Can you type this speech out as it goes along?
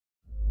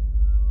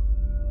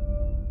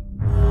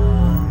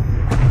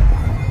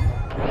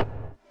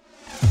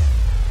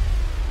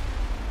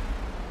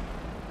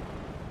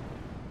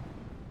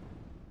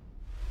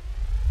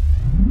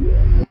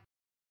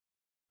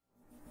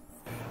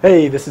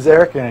Hey, this is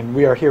Eric, and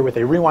we are here with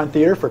a Rewind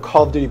Theater for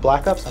Call of Duty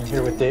Black Ops. I'm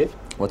here with Dave.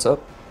 What's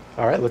up?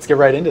 All right, let's get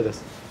right into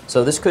this.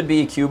 So this could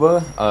be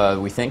Cuba,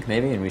 we think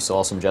maybe, and we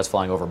saw some jets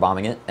flying over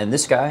bombing it. And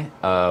this guy,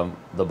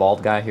 the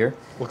bald guy here,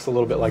 Looks a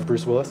little bit like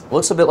Bruce Willis.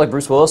 looks a bit like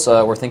Bruce Willis.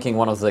 We're thinking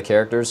one of the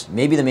characters,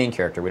 maybe the main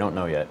character. We don't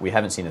know yet. We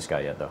haven't seen this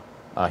guy yet,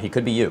 though. He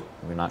could be you.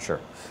 We're not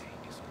sure.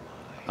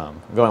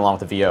 Going along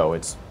with the VO,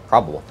 it's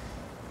probable.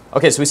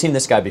 Okay, so we've seen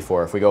this guy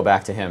before. If we go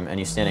back to him, and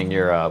he's standing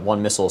near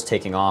one missile's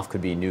taking off,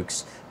 could be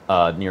nukes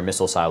near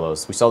missile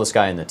silos. We saw this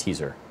guy in the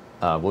teaser.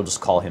 We'll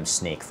just call him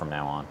Snake from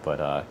now on,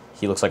 but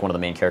he looks like one of the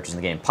main characters in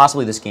the game.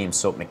 Possibly this game's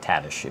Soap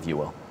McTavish, if you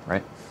will,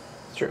 right?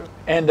 It's true.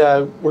 And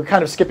we're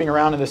kind of skipping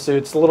around in this, so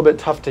it's a little bit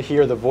tough to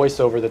hear the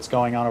voiceover that's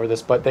going on over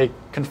this, but they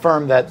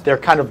confirm that they're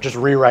kind of just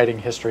rewriting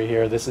history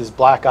here. This is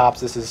Black Ops.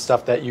 This is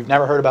stuff that you've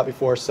never heard about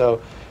before,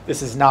 so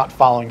this is not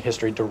following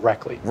history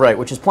directly. Right,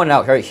 which is pointed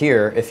out right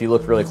here, if you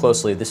look really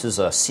closely, this is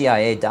a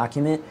CIA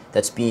document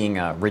that's being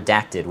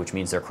redacted, which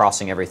means they're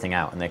crossing everything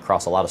out, and they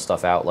cross a lot of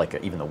stuff out, like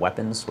even the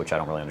weapons, which I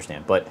don't really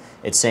understand. But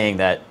it's saying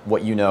that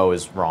what you know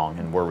is wrong,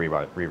 and we're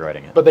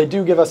rewriting it. But they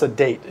do give us a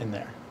date in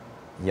there.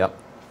 Yep.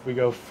 If we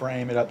go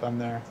frame it up on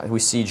there. We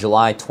see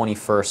July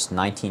 21st,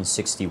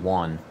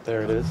 1961.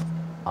 There it is.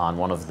 On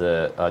one of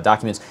the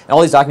documents. And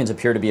all these documents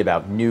appear to be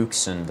about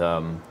nukes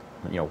and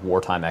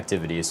wartime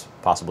activities,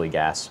 possibly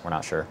gas, we're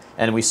not sure.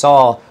 And we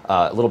saw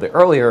a little bit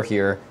earlier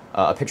here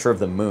a picture of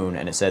the moon,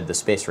 and it said the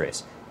space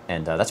race.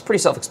 And that's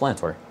pretty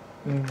self-explanatory.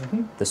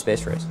 Mm-hmm. The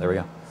space race, there we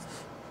go.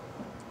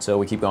 So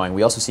we keep going.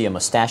 We also see a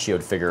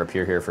mustachioed figure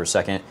appear here for a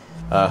second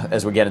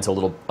as we get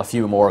into a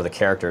few more of the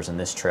characters in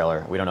this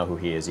trailer. We don't know who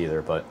he is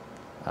either, but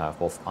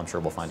I'm sure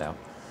we'll find out.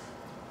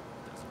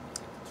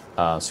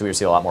 So we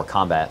see a lot more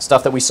combat.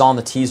 Stuff that we saw in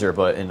the teaser,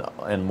 but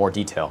in more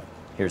detail.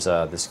 Here's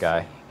this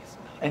guy.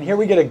 And here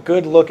we get a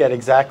good look at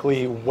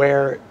exactly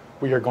where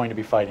we are going to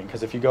be fighting.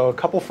 Because if you go a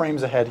couple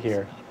frames ahead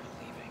here,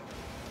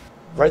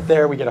 right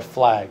there we get a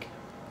flag.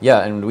 Yeah,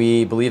 and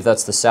we believe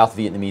that's the South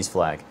Vietnamese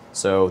flag.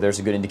 So there's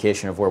a good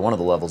indication of where one of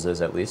the levels is,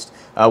 at least.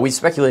 We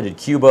speculated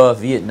Cuba,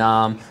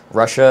 Vietnam,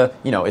 Russia.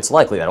 You know, it's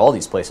likely that all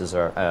these places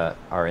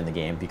are in the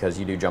game because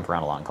you do jump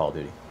around a lot in Call of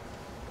Duty.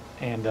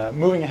 And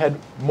moving ahead,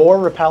 more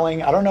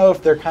repelling. I don't know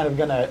if they're kind of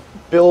going to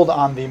build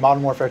on the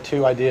Modern Warfare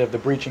 2 idea of the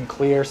breach and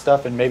clear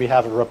stuff and maybe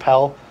have a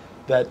rappel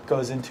that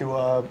goes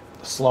into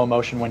slow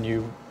motion when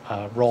you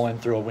roll in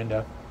through a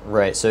window.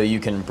 Right, so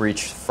you can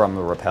breach from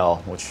the rappel,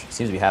 which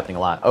seems to be happening a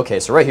lot. Okay,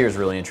 so right here is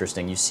really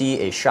interesting. You see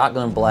a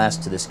shotgun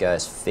blast to this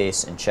guy's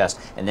face and chest,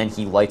 and then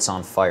he lights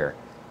on fire,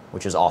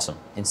 which is awesome.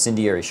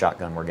 Incendiary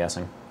shotgun, we're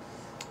guessing.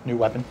 New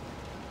weapon.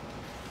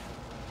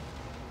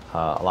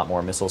 A lot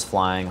more missiles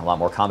flying, a lot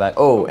more combat.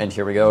 Oh, and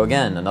here we go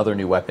again, another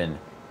new weapon.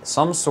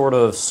 Some sort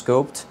of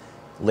scoped,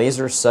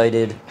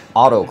 laser-sighted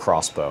auto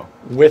crossbow.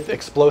 With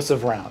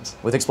explosive rounds.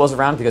 With explosive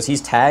round because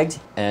he's tagged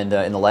and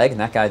in the leg, and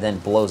that guy then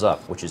blows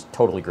up, which is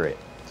totally great.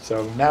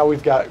 So now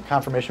we've got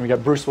confirmation. We've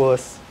got Bruce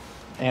Willis,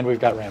 and we've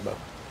got Rambo.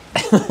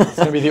 It's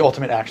going to be the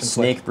ultimate action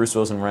Snake, flick. Bruce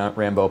Willis, and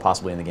Rambo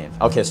possibly in the game.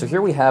 Okay, so here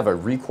we have a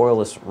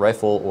recoilless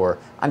rifle, or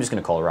I'm just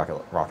going to call it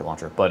a rocket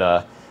launcher,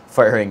 but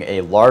firing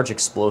a large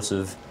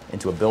explosive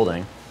into a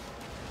building.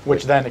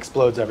 Which then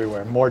explodes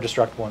everywhere. More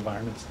destructible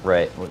environments.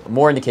 Right.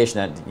 More indication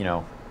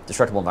that,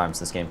 destructible environments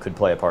in this game could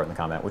play a part in the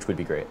combat, which would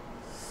be great.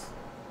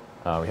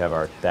 We have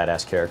our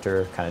badass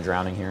character kind of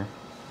drowning here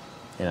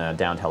in a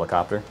downed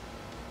helicopter.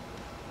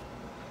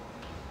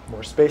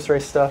 More space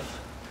race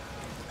stuff.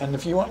 And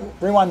if you want,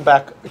 rewind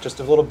back just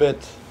a little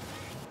bit.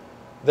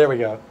 There we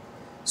go.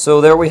 So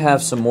there we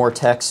have some more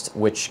text,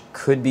 which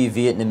could be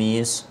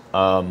Vietnamese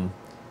on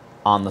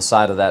the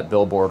side of that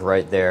billboard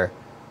right there.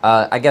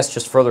 I guess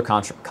just further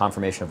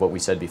confirmation of what we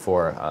said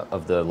before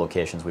of the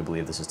locations we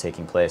believe this is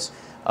taking place.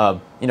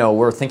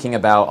 We're thinking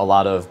about a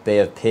lot of Bay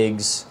of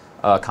Pigs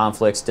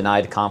conflicts,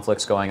 denied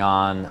conflicts going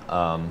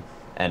on,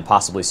 and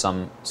possibly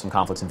some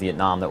conflicts in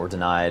Vietnam that were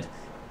denied,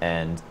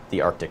 and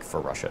the Arctic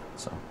for Russia.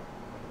 So,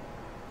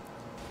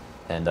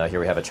 and here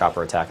we have a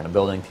chopper attack in a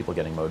building, people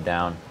getting mowed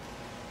down.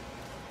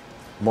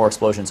 More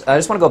explosions. I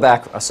just want to go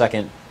back a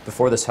second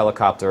before this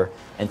helicopter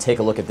and take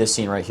a look at this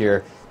scene right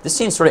here. This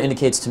scene sort of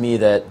indicates to me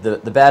that the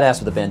badass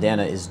with the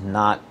bandana is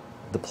not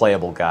the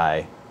playable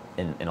guy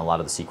in a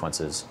lot of the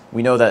sequences.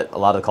 We know that a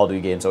lot of the Call of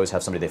Duty games always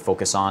have somebody they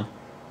focus on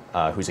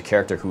who's a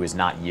character who is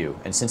not you.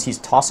 And since he's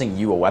tossing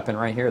you a weapon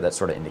right here, that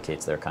sort of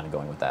indicates they're kind of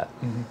going with that.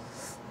 Mm-hmm.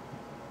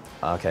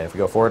 Okay, if we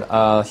go forward,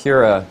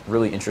 here a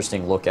really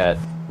interesting look at,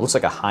 looks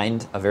like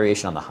a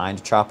variation on the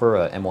Hind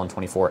chopper,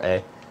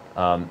 M124A.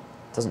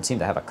 Doesn't seem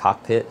to have a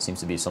cockpit. It seems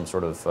to be some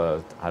sort of,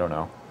 I don't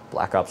know,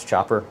 Black Ops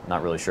chopper.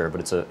 Not really sure,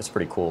 but it's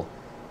pretty cool.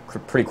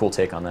 Pretty cool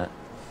take on that.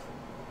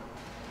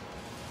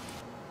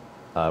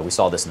 We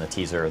saw this in the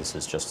teaser. This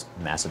is just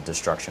massive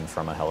destruction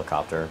from a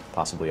helicopter,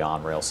 possibly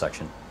on rail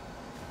section.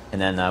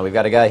 And then we've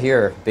got a guy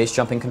here, base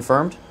jumping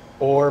confirmed.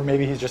 Or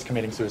maybe he's just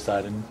committing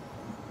suicide in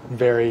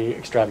very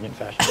extravagant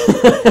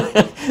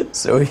fashion.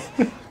 So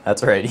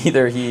that's right.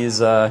 Either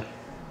he's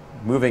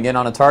moving in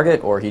on a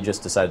target or he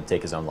just decided to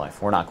take his own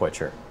life. We're not quite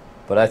sure.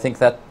 But I think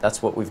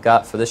that's what we've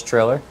got for this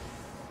trailer.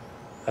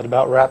 That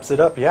about wraps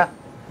it up, yeah.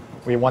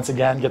 We once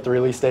again get the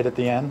release date at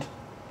the end,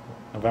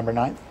 November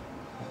 9th.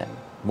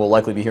 We'll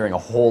likely be hearing a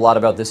whole lot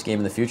about this game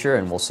in the future,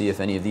 and we'll see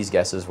if any of these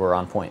guesses were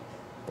on point.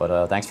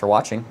 But thanks for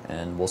watching,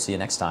 and we'll see you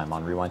next time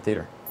on Rewind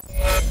Theater.